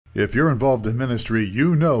If you're involved in ministry,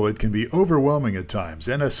 you know it can be overwhelming at times,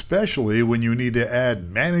 and especially when you need to add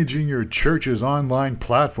managing your church's online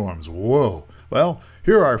platforms. Whoa. Well,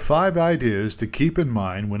 here are 5 ideas to keep in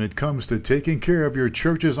mind when it comes to taking care of your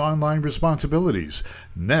church's online responsibilities.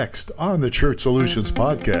 Next on the Church Solutions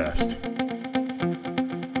Podcast.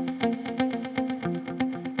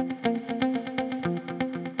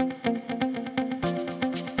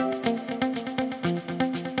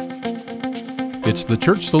 It's the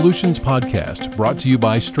Church Solutions Podcast, brought to you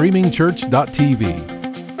by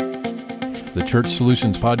StreamingChurch.tv. The Church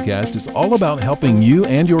Solutions Podcast is all about helping you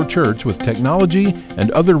and your church with technology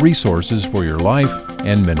and other resources for your life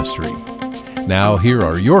and ministry. Now, here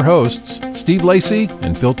are your hosts, Steve Lacy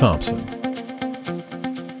and Phil Thompson.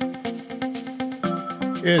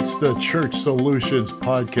 It's the Church Solutions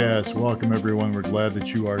Podcast. Welcome, everyone. We're glad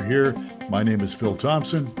that you are here. My name is Phil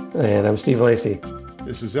Thompson. And I'm Steve Lacy.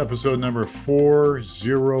 This is episode number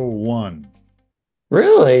 401.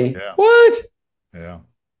 Really? Yeah. What? Yeah.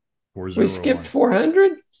 401. We skipped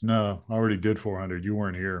 400? No, I already did 400. You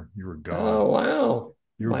weren't here. You were gone. Oh, wow.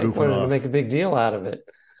 You were Mike goofing wanted off. to make a big deal out of it.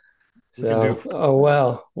 We can So, oh,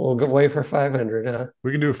 well, we'll go wait for 500, huh?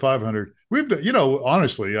 We can do 500. We've done,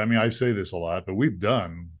 honestly, I mean, I say this a lot, but we've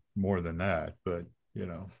done more than that, but,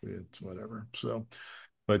 it's whatever. So,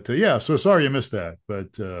 but yeah, so sorry you missed that, but,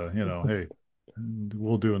 hey,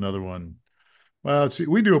 we'll do another one. Well,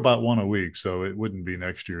 we do about one a week, so it wouldn't be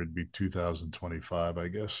next year. It'd be 2025, I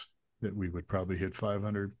guess, that we would probably hit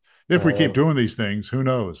 500. If we keep doing these things, who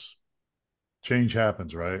knows? Change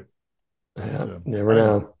happens, right? Never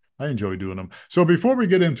know. I enjoy doing them. So before we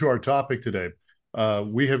get into our topic today,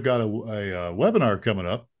 we have got a webinar coming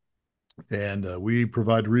up, and we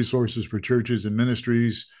provide resources for churches and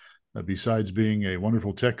ministries, besides being a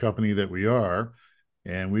wonderful tech company that we are.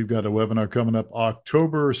 And we've got a webinar coming up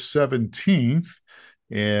October 17th.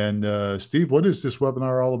 And Steve, what is this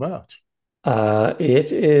webinar all about?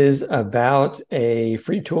 It is about a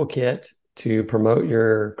free toolkit to promote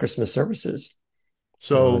your Christmas services.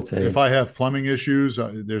 So if I have plumbing issues,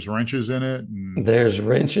 there's wrenches in it. There's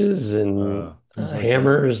wrenches and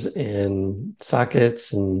hammers and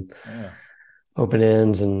sockets and open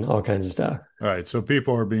ends and all kinds of stuff. All right. So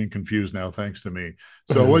people are being confused now, thanks to me.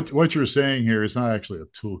 So what you're saying here is not actually a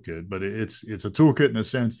toolkit, but it's a toolkit in the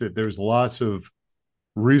sense that there's lots of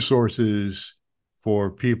resources for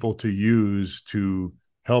people to use to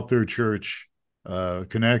help their church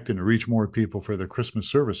connect and reach more people for their Christmas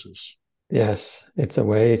services. Yes, it's a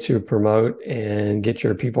way to promote and get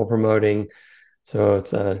your people promoting. So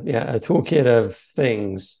it's a toolkit of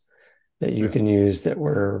things that you can use that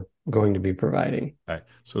we're going to be providing. All right.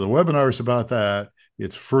 So the webinar is about that.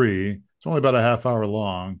 It's free. It's only about a half hour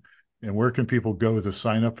long. And where can people go to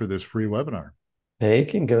sign up for this free webinar? They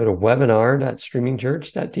can go to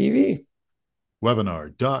webinar.streamingchurch.tv.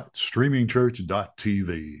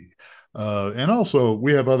 Webinar.streamingchurch.tv. And also,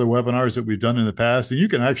 we have other webinars that we've done in the past, and you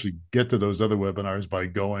can actually get to those other webinars by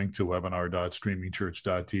going to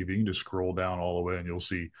webinar.streamingchurch.tv. You can just scroll down all the way, and you'll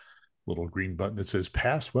see a little green button that says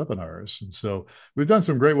past webinars. And so we've done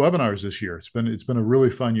some great webinars this year. It's been a really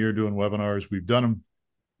fun year doing webinars. We've done them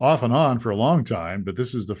off and on for a long time, but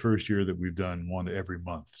this is the first year that we've done one every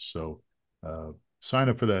month. So sign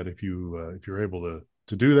up for that if you're able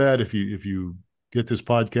to do that. If you get this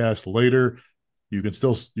podcast later, you can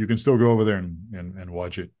still go over there and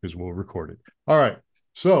watch it because we'll record it. All right.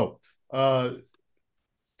 So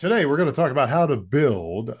today we're going to talk about how to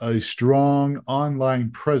build a strong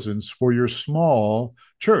online presence for your small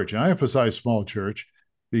church. And I emphasize small church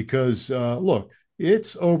because look,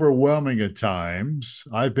 it's overwhelming at times.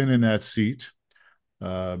 I've been in that seat.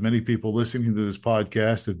 Many people listening to this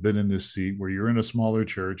podcast have been in this seat where you're in a smaller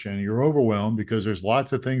church and you're overwhelmed because there's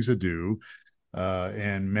lots of things to do.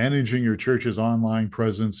 And managing your church's online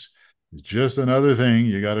presence is just another thing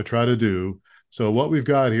you got to try to do. So what we've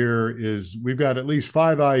got here is we've got at least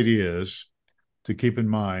 5 ideas to keep in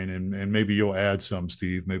mind, and maybe you'll add some,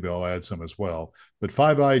 Steve. Maybe I'll add some as well. But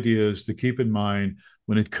 5 ideas to keep in mind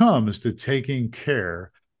when it comes to taking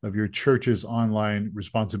care of your church's online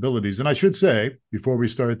responsibilities. And I should say, before we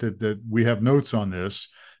start, that we have notes on this.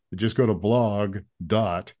 Just go to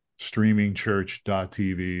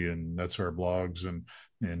blog.streamingchurch.tv, and that's our blogs and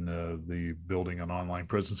the building an online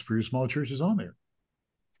presence for your small church is on there.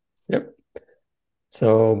 Yep.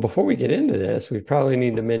 So before we get into this, we probably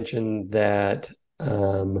need to mention that I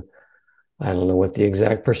don't know what the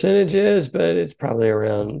exact percentage is, but it's probably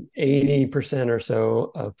around 80% or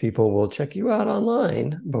so of people will check you out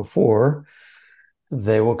online before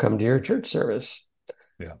they will come to your church service.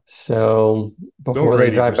 Yeah. So before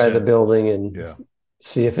they drive by the building and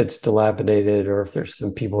see if it's dilapidated or if there's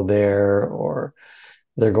some people there, or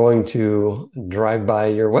they're going to drive by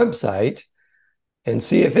your website and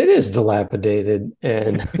see if it is dilapidated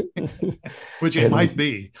and Which it might and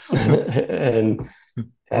be. and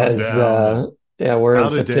Run as down and yeah, we're in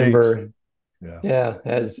out of date. September. Yeah. Yeah,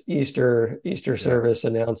 as Easter Yeah. service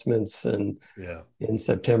announcements and Yeah. in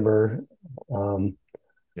September. Um,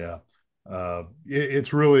 Yeah.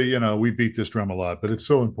 It's really, we beat this drum a lot, but it's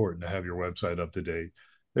so important to have your website up to date.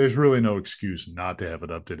 There's really no excuse not to have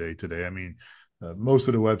it up to date today. I mean, most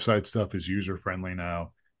of the website stuff is user friendly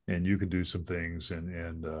now, and you can do some things. And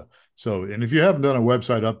if you haven't done a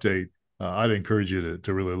website update, I'd encourage you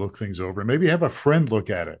to really look things over and maybe have a friend look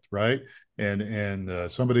at it, right?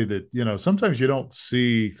 And somebody that, sometimes you don't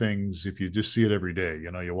see things if you just see it every day.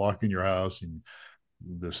 You walk in your house and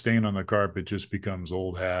the stain on the carpet just becomes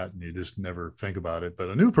old hat and you just never think about it. But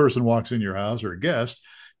a new person walks in your house, or a guest,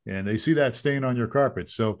 and they see that stain on your carpet.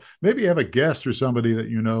 So maybe you have a guest or somebody that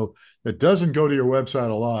that doesn't go to your website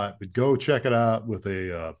a lot, but go check it out with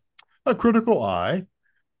a critical eye,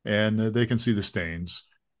 and they can see the stains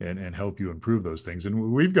and help you improve those things.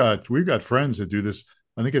 And we've got friends that do this.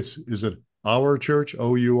 I think is it Our Church,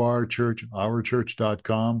 OUR Church,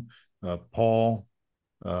 ourchurch.com. Paul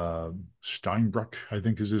Steinbruck, I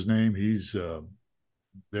think is his name. He's their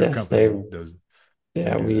yes, company does.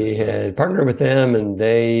 Yeah, do we this stuff. had partnered with them, and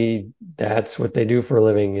that's what they do for a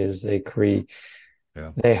living is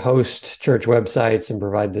Yeah. they host church websites and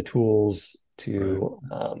provide the tools to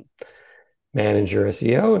manage your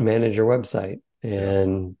SEO and manage your website.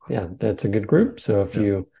 And yeah, that's a good group. So if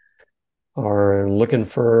you are looking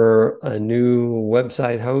for a new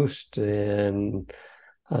website host, and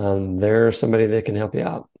there's somebody that can help you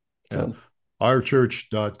out. So.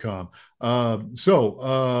 Ourchurch.com.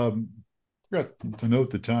 Forgot to note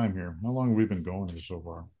the time here. How long have we been going so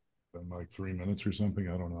far? Been like 3 minutes or something?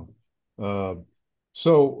 I don't know.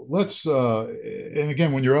 So let's, and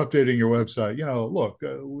again, when you're updating your website, look,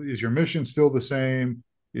 is your mission still the same?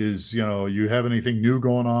 Is, you have anything new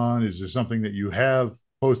going on? Is there something that you have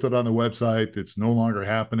posted on the website that's no longer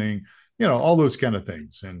happening? All those kind of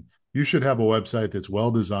things. And you should have a website that's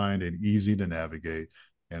well designed and easy to navigate.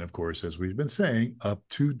 And of course, as we've been saying, up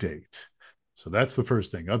to date. So that's the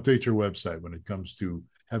first thing. Update your website when it comes to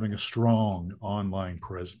having a strong online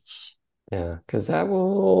presence. Yeah, because that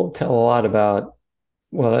will tell a lot about,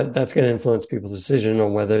 that's going to influence people's decision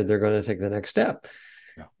on whether they're going to take the next step.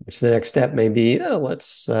 Yeah. Which the next step may be,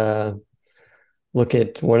 let's look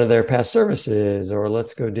at one of their past services, or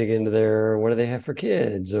let's go dig into what do they have for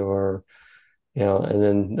kids, or, and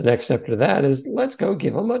then the next step to that is let's go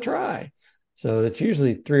give them a try. So it's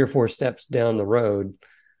usually 3 or 4 steps down the road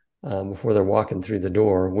before they're walking through the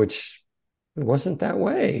door, which wasn't that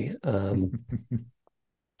way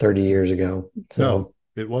 30 years ago. So no,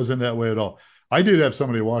 it wasn't that way at all. I did have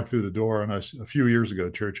somebody walk through the door, and a few years ago,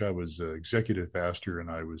 church, I was executive pastor, and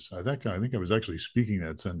I think I was actually speaking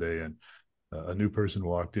that Sunday, and a new person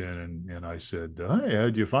walked in, and I said, "Hey,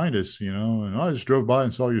 how'd you find us?" And I just drove by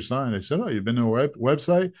and saw your sign. I said, "Oh, you've been to our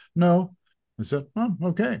website?" No. I said, "Oh,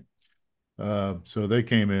 okay." So they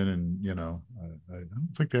came in, and I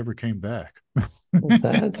don't think they ever came back.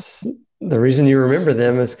 That's the reason you remember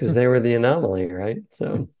them, is because they were the anomaly, right?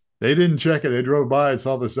 So they didn't check it. They drove by and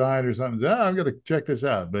saw the sign or something. Said, I'm going to check this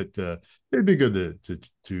out. But it'd be good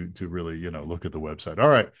to really look at the website. All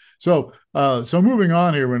right. So moving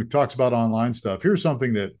on here, when it talks about online stuff, here's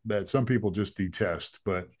something that some people just detest,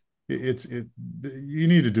 but you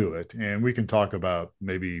need to do it, and we can talk about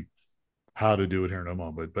maybe how to do it here in a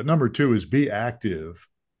moment. But number 2 is be active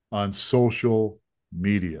on social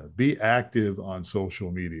media. Be active on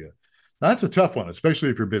social media. That's a tough one, especially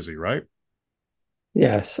if you're busy, right?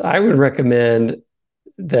 Yes, I would recommend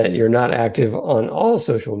that you're not active on all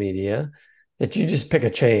social media, that you just pick a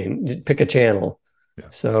channel. Yeah.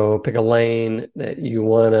 So pick a lane that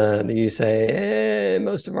you say,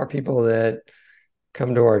 most of our people that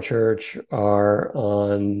come to our church are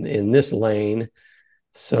in this lane.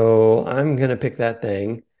 So I'm going to pick that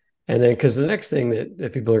thing. And then, because the next thing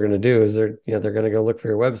that people are going to do is they're going to go look for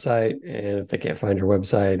your website. And if they can't find your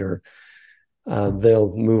website, or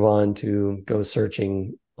they'll move on to go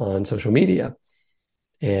searching on social media.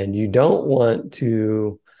 And you don't want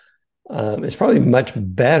to, it's probably much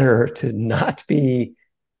better to not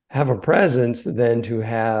have a presence than to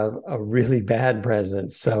have a really bad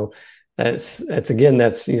presence. So that's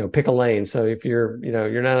pick a lane. So if you're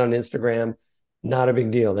not on Instagram, not a big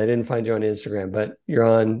deal. They didn't find you on Instagram, but you're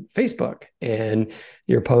on Facebook, and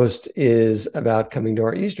your post is about coming to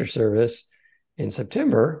our Easter service in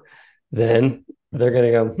September, then they're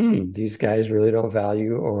going to go, these guys really don't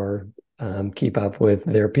value or keep up with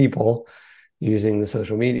their people using the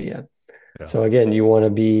social media. Yeah. So again, you want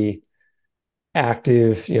to be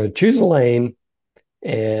active, choose a lane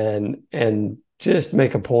and just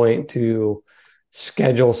make a point to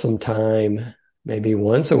schedule some time, maybe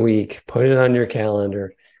once a week, put it on your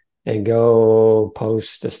calendar and go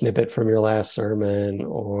post a snippet from your last sermon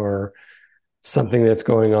or something that's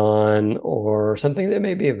going on or something that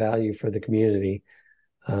may be of value for the community.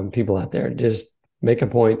 People out there, just make a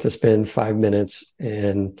point to spend 5 minutes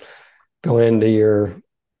and go into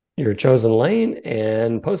your chosen lane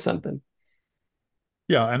and post something.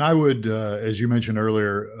 Yeah, and I would, as you mentioned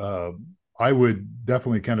earlier, I would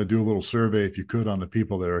definitely kind of do a little survey if you could on the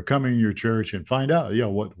people that are coming to your church and find out,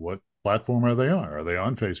 what platform are they on? Are they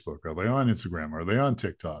on Facebook? Are they on Instagram? Are they on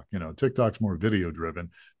TikTok? TikTok's more video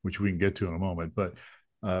driven, which we can get to in a moment. But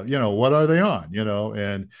what are they on?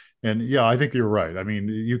 And yeah, I think you're right. I mean,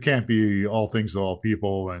 you can't be all things to all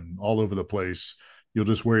people and all over the place. You'll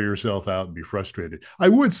just wear yourself out and be frustrated. I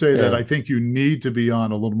would say that I think you need to be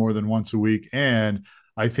on a little more than once a week, and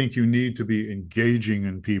I think you need to be engaging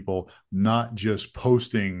in people, not just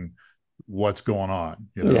posting what's going on.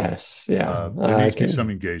 Yes, yeah. There needs to be some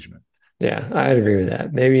engagement. Yeah, I'd agree with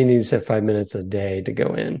that. Maybe you need to set 5 minutes a day to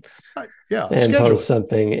go in, and post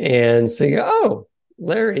something and say, "Oh,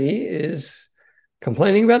 Larry is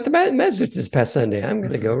complaining about the message this past Sunday. I'm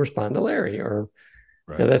going to go respond to Larry." Or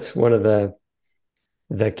that's one of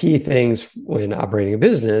the key things when operating a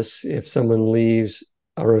business. If someone leaves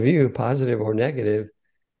a review, positive or negative,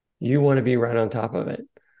 you want to be right on top of it.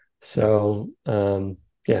 So, and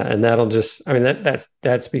that'll just,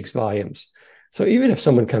 that speaks volumes. So even if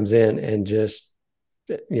someone comes in and just,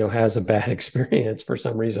 has a bad experience for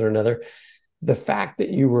some reason or another, the fact that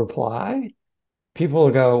you reply, people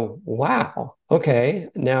will go, wow, okay,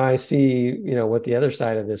 now I see, what the other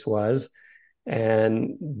side of this was.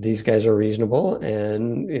 And these guys are reasonable,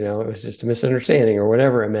 and it was just a misunderstanding or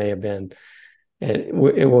whatever it may have been, and it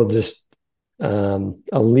will just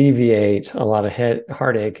alleviate a lot of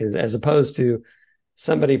heartache, as opposed to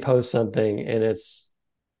somebody posts something and it's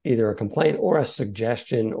either a complaint or a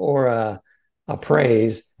suggestion or a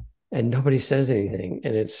praise, and nobody says anything,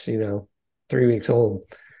 and it's 3 weeks old.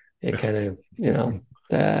 It kind of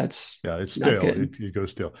that's it's stale. It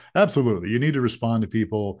goes stale. Absolutely, you need to respond to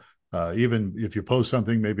people. Even if you post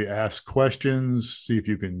something, maybe ask questions, see if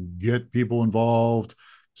you can get people involved,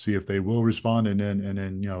 see if they will respond, and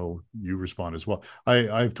then you respond as well.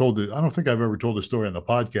 I don't think I've ever told a story on the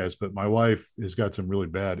podcast, but my wife has got some really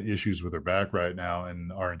bad issues with her back right now, and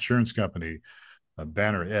our insurance company,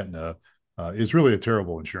 Banner Aetna, is really a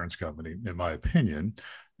terrible insurance company in my opinion.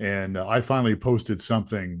 And I finally posted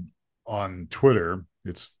something on Twitter.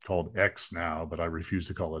 It's called X now, but I refuse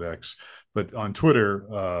to call it X. But on Twitter,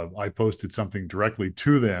 I posted something directly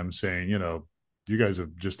to them saying, you guys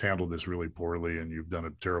have just handled this really poorly and you've done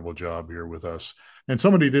a terrible job here with us. And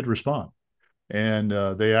somebody did respond. And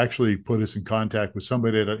they actually put us in contact with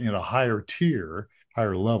somebody in a higher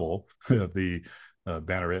level of the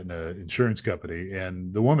Banner Aetna insurance company.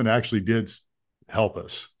 And the woman actually did help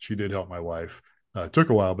us. She did help my wife. It took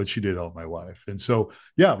a while, but she did help my wife. And so,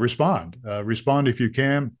 respond if you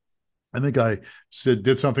can. I think I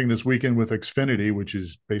did something this weekend with Xfinity, which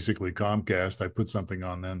is basically Comcast. I put something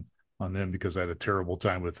on them because I had a terrible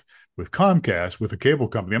time with Comcast, with a cable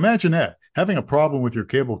company. Imagine that, having a problem with your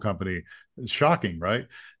cable company. It's shocking, right?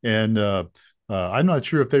 And I'm not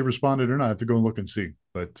sure if they responded or not. I have to go and look and see.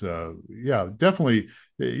 But definitely,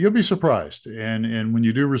 you'll be surprised. And when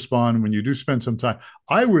you do respond, when you do spend some time,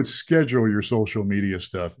 I would schedule your social media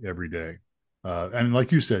stuff every day. And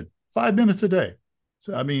like you said, 5 minutes a day.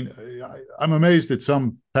 So, I'm amazed that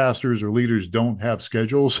some pastors or leaders don't have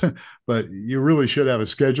schedules, but you really should have a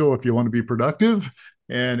schedule if you want to be productive.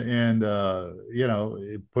 And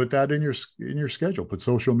put that in your schedule. Put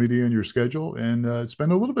social media in your schedule and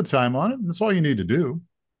spend a little bit of time on it. That's all you need to do.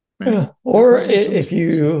 Yeah. Or if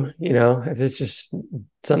if it's just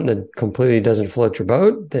something that completely doesn't float your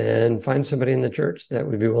boat, then find somebody in the church that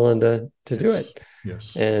would be willing to do it.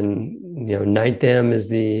 Yes. And knight them as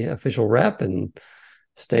the official rep and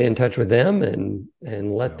stay in touch with them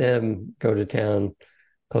and let them go to town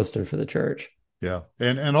posting for the church. Yeah.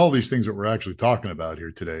 And all these things that we're actually talking about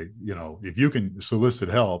here today, if you can solicit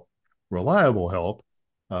help, reliable help,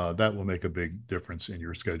 that will make a big difference in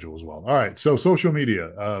your schedule as well. All right. So social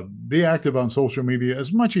media, be active on social media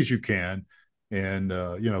as much as you can, and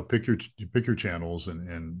pick your channels,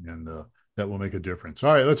 and that will make a difference.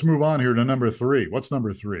 All right, let's move on here to number 3. What's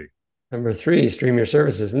number 3? Number 3, stream your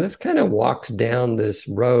services, and this kind of walks down this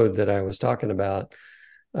road that I was talking about.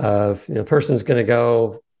 Of person's going to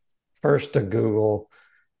go first to Google,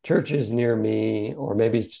 churches near me, or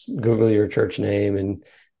maybe just Google your church name and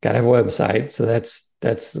got to have a website. So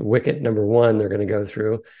that's wicket number one they're going to go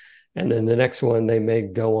through. And then the next one, they may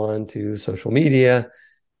go on to social media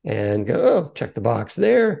and go, oh, check the box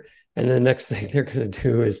there. And the next thing they're going to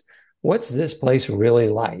do is, what's this place really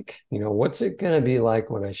like? What's it going to be like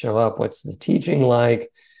when I show up? What's the teaching like?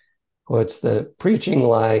 What's the preaching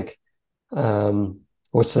like?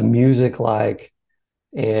 What's the music like?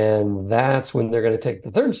 And that's when they're going to take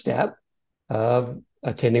the third step of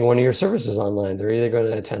attending one of your services online. They're either going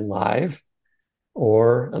to attend live,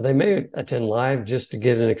 or they may attend live just to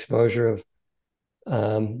get an exposure of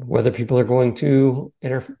whether people are going to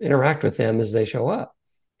interact with them as they show up,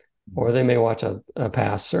 or they may watch a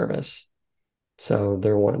past service. So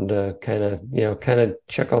they're wanting to kind of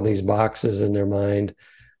check all these boxes in their mind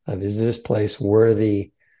of, is this place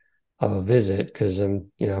worthy of a visit? Because if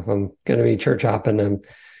I'm going to be church hopping,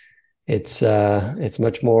 it's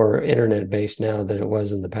much more internet based now than it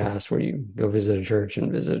was in the past, where you go visit a church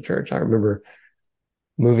and visit a church. I remember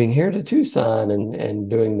moving here to Tucson and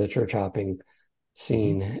doing the church hopping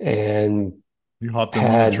scene, and you hopped in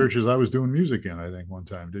one of the churches I was doing music in, I think, one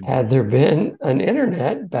time, didn't you? Had there been an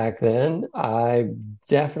internet back then, I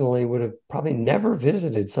definitely would have probably never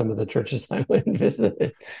visited some of the churches I went and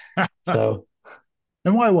visited. So,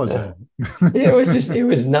 and why was that? it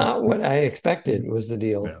was not what I expected, was the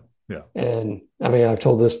deal. Yeah. And I mean, I've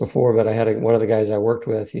told this before, but I had one of the guys I worked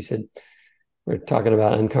with, he said, we're talking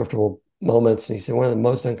about uncomfortable moments. And he said, one of the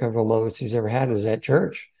most uncomfortable moments he's ever had was at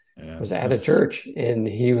church. Was at a church, and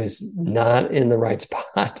he was not in the right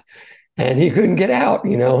spot, and he couldn't get out.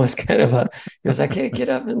 It was kind of I can't get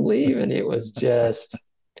up and leave. And it was just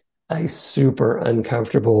a super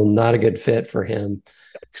uncomfortable, not a good fit for him,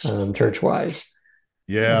 church wise.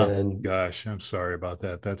 Yeah. And gosh, I'm sorry about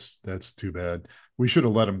that. That's too bad. We should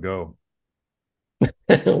have let him go.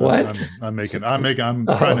 What? I'm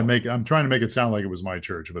trying to make it sound like it was my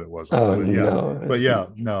church, but it wasn't. Oh,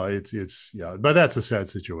 no. It's but that's a sad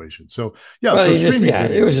situation. So yeah. Well,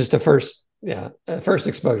 it was just a first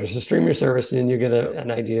exposure. So stream your service, and you get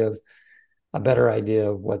a better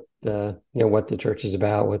idea of what the church is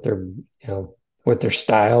about, what their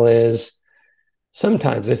style is.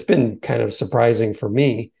 Sometimes it's been kind of surprising for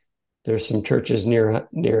me. There's some churches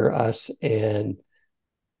near us, and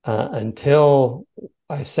until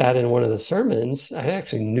I sat in one of the sermons, I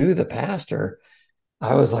actually knew the pastor.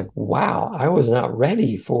 I was like, wow, I was not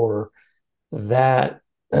ready for that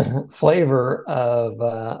flavor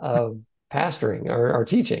of pastoring or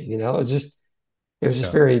teaching. It was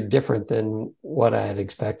just very different than what I had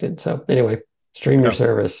expected. So anyway, stream your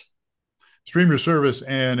service. Stream your service.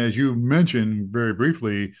 And as you mentioned very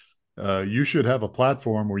briefly, you should have a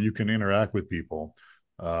platform where you can interact with people.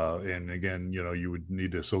 And again, you would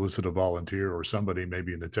need to solicit a volunteer or somebody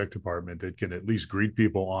maybe in the tech department that can at least greet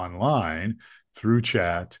people online through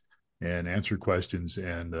chat and answer questions.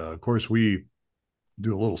 And of course, we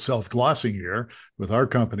do a little self-glossing here with our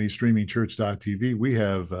company, streamingchurch.tv. We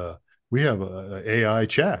have a AI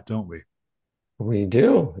chat, don't we? We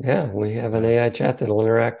do. Yeah, we have an AI chat that'll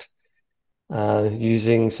interact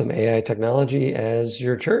using some AI technology as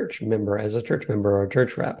your church member, as a church member or a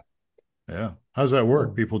church rep. Yeah. How's that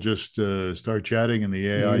work? People just start chatting, and the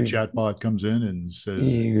AI chatbot comes in and says,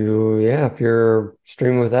 if you're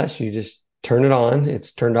streaming with us, you just turn it on.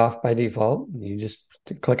 It's turned off by default. You just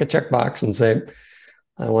click a checkbox and say,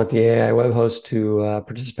 I want the AI web host to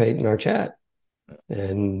participate in our chat.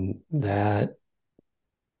 And that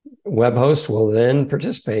web host will then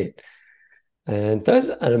participate, and does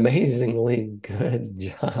an amazingly good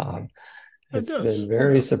job. It's been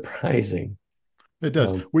very surprising. It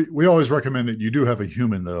does. We always recommend that you do have a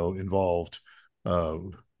human, though, involved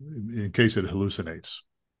in case it hallucinates.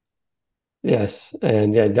 Yes.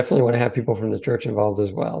 And definitely want to have people from the church involved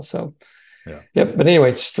as well. So, yep. But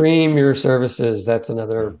anyway, stream your services. That's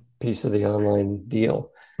another piece of the online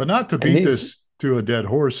deal. But not to beat this to a dead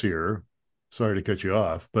horse here. Sorry to cut you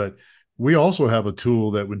off, but we also have a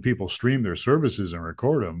tool that when people stream their services and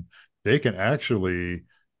record them, they can actually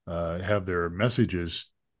have their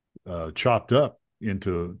messages chopped up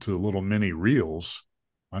into little mini reels.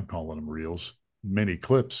 I'm calling them reels, mini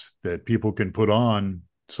clips that people can put on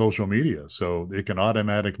social media. So it can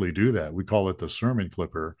automatically do that. We call it the sermon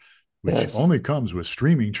clipper, which only comes with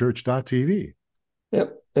streamingchurch.tv.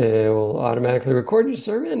 Yep. It will automatically record your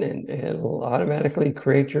sermon, and it'll automatically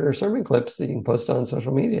create your sermon clips that you can post on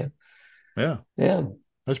social media. Yeah. Yeah.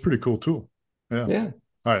 That's pretty cool tool. Yeah. Yeah.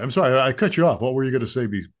 All right. I'm sorry. I cut you off. What were you going to say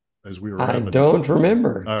as we were? I don't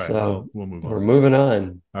remember. All right. So we'll move on. We're moving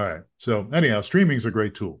on. All right. So anyhow, streaming is a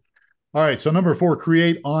great tool. All right. So number 4,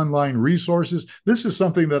 create online resources. This is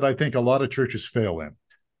something that I think a lot of churches fail in.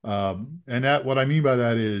 And that what I mean by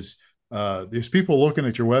that is there's people looking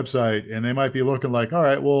at your website and they might be looking like, all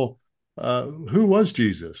right, well, who was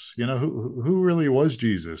Jesus? Who really was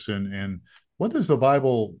Jesus? And what does the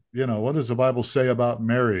Bible, what does the Bible say about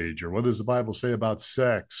marriage? Or what does the Bible say about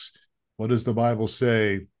sex? What does the Bible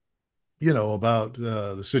say, about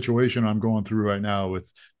the situation I'm going through right now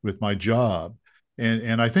with my job?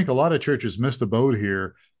 And I think a lot of churches miss the boat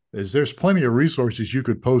here. Is there's plenty of resources you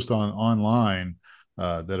could post online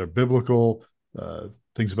that are biblical,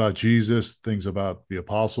 things about Jesus, things about the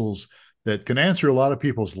apostles that can answer a lot of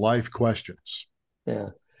people's life questions. Yeah.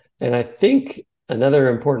 And I think another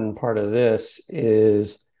important part of this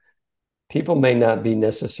is people may not be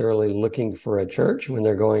necessarily looking for a church when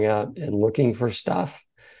they're going out and looking for stuff.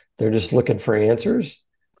 They're just looking for answers.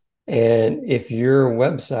 And if your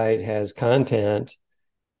website has content,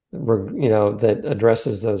 that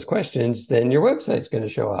addresses those questions, then your website's going to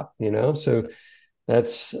show up, So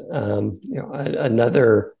that's,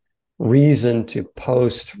 another reason to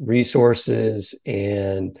post resources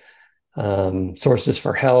and sources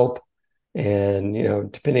for help. And,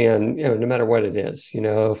 depending on, no matter what it is,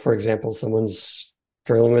 for example, someone's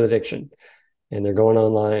struggling with addiction and they're going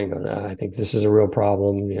online going, I think this is a real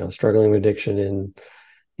problem, struggling with addiction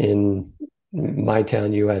in my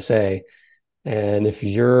town, USA. And if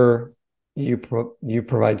you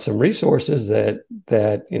provide some resources that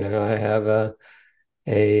I have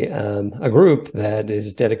a group that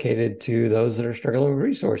is dedicated to those that are struggling with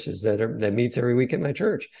resources that meets every week at my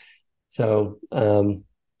church. So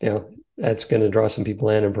that's going to draw some people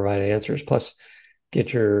in and provide answers. Plus,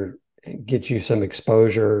 get you some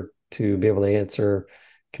exposure to be able to answer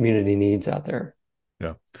community needs out there.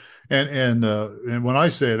 Yeah. And when I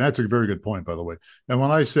say, and that's a very good point, by the way. And when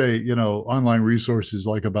I say, online resources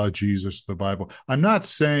like about Jesus, the Bible, I'm not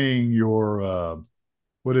saying your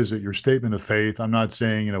statement of faith. I'm not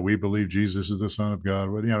saying, we believe Jesus is the Son of God.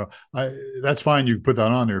 That's fine. You can put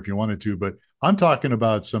that on there if you wanted to, but I'm talking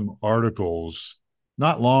about some articles,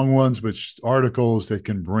 not long ones, but articles that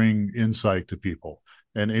can bring insight to people.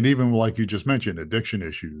 And even like you just mentioned, addiction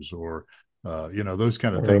issues or those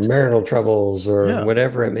kind of things, marital troubles or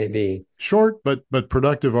whatever it may be. Short but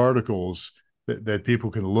productive articles that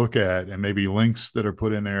people can look at, and maybe links that are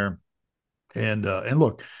put in there. And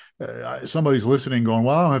look, somebody's listening going,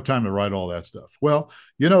 well, I don't have time to write all that stuff. Well,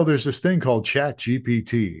 there's this thing called Chat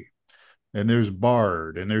GPT, and there's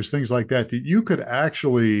Bard, and there's things like that you could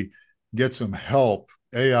actually get some help,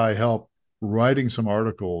 AI help, writing some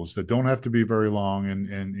articles that don't have to be very long,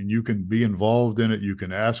 and you can be involved in it. You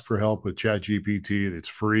can ask for help with Chat GPT. It's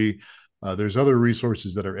free. There's other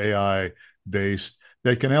resources that are AI based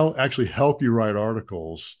that can actually help you write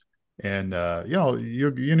articles. And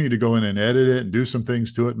you need to go in and edit it and do some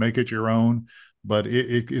things to it, make it your own. But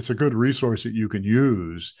it's a good resource that you can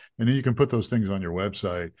use, and then you can put those things on your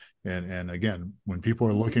website. And again, when people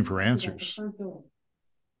are looking for answers,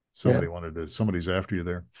 somebody's after you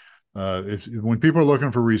there. When people are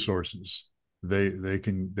looking for resources, they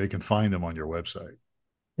can find them on your website.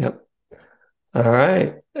 Yep. All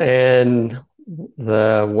right. And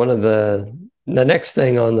the next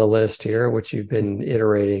thing on the list here, which you've been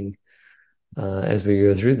iterating as we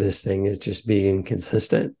go through this thing, is just being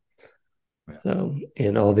consistent. Yeah. So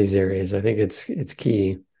in all these areas, I think it's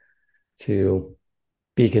key to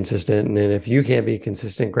be consistent. And then if you can't be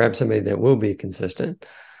consistent, grab somebody that will be consistent.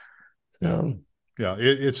 Yeah,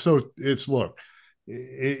 look,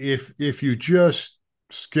 if you just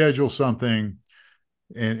schedule something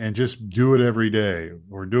and just do it every day,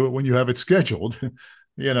 or do it when you have it scheduled,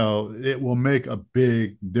 it will make a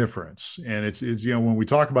big difference. And it's when we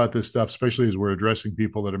talk about this stuff, especially as we're addressing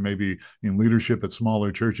people that are maybe in leadership at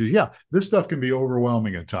smaller churches, this stuff can be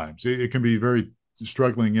overwhelming at times. It can be very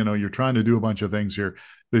struggling. You're trying to do a bunch of things here,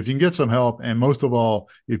 but if you can get some help, and most of all,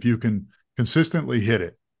 if you can consistently hit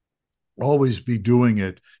it, always be doing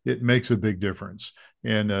it, it makes a big difference.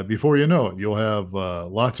 And before you know it, you'll have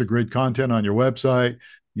lots of great content on your website.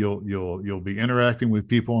 You'll be interacting with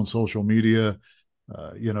people on social media.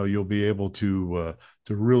 You'll be able to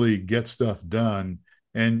really get stuff done.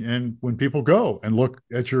 And when people go and look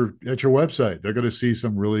at your website, they're going to see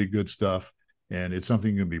some really good stuff, and it's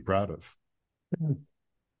something you can be proud of.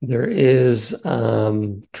 There is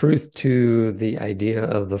truth to the idea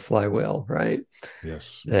of the flywheel, right?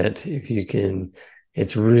 Yes. That if you can,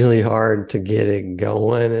 it's really hard to get it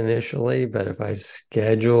going initially, but if I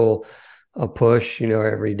schedule a push,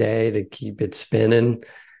 every day to keep it spinning,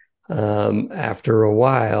 after a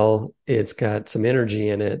while, it's got some energy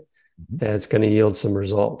in it that's going to yield some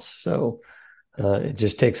results. So It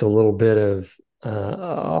just takes a little bit of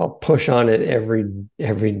I'll push on it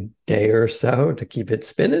every day or so to keep it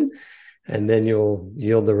spinning, and then you'll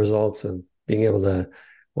yield the results of being able to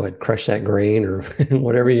crush that grain or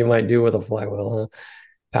whatever you might do with a flywheel,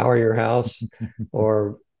 power your house,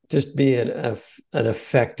 or just be an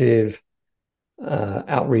effective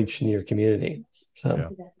outreach in your community. So,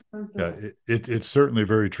 it's certainly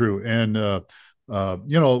very true. And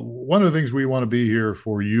one of the things we want to be here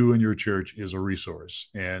for you and your church is a resource.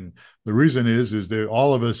 And the reason is that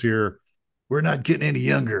all of us here, we're not getting any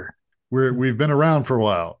younger. We've been around for a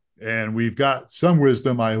while, and we've got some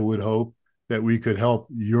wisdom, I would hope, that we could help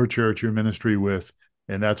your church, your ministry with.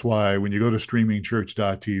 And that's why when you go to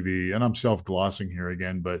streamingchurch.tv, and I'm self-glossing here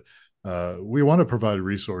again, but we want to provide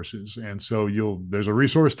resources. And so there's a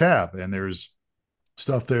resource tab, and there's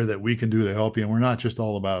stuff there that we can do to help you. And we're not just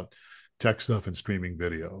all about tech stuff and streaming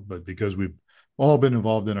video, but because we've all been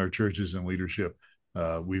involved in our churches and leadership,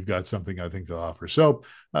 we've got something I think to offer. So,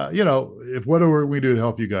 if whatever we do to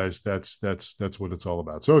help you guys, that's what it's all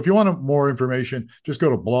about. So if you want more information, just go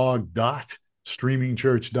to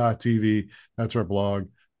blog.streamingchurch.tv. That's our blog.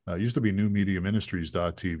 It used to be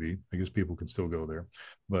newmediaministries.tv. I guess people can still go there.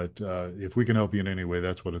 But if we can help you in any way,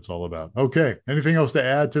 that's what it's all about. Okay. Anything else to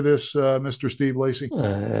add to this, Mr. Steve Lacey?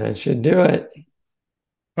 Should do it.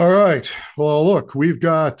 All right. Well, look, we've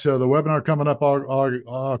got the webinar coming up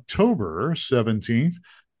October 17th,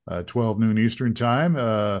 12 noon Eastern time.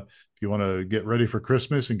 If you want to get ready for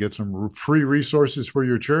Christmas and get some free resources for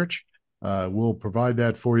your church, we'll provide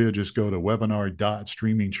that for you. Just go to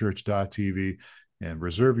webinar.streamingchurch.tv and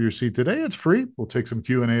reserve your seat today. It's free. We'll take some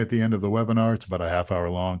Q&A at the end of the webinar. It's about a half hour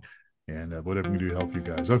long, and whatever we can do to help you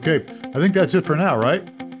guys. Okay. I think that's it for now, right?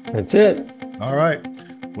 That's it. All right.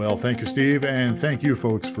 Well, thank you, Steve. And thank you,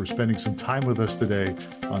 folks, for spending some time with us today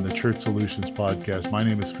on the Church Solutions Podcast. My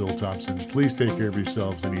name is Phil Thompson. Please take care of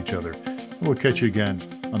yourselves and each other. We'll catch you again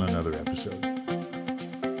on another episode.